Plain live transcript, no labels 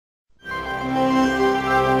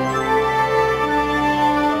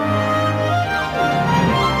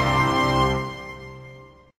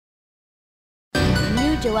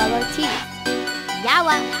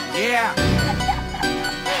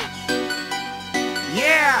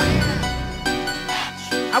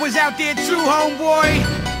was out there too, homeboy.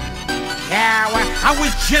 Yeah, well, I was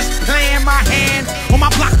just playing my hand. On my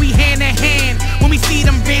block we hand to hand. When we see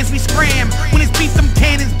them vans we scram. When it's beat them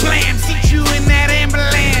cannons blam. See you in that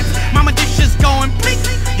ambulance. Mama dish is going blink.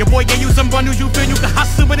 Your boy gave you some bundles, you feel you can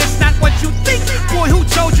hustle, but it's not what you think. Boy, who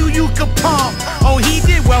told you you could pump? Oh, he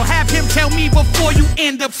did? Well, have him tell me before you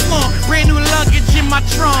end up slumped. Brand new luggage in my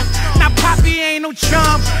trunk. Now Poppy ain't no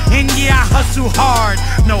chump. And yeah, I hustle hard.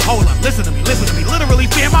 No, hold up, listen to me. Literally,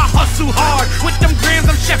 fam, I hustle hard. With them grams,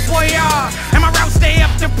 I'm Chef Boyard. And my routes stay up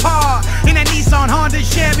to par. In that Nissan, Honda,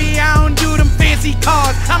 Chevy, I don't do them fancy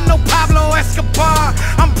cars. I'm no Pablo Escobar,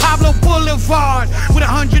 I'm Pablo Boulevard. With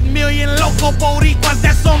 100 million local boricuas,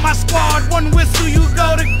 that's on my squad. One whistle, you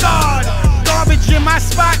go to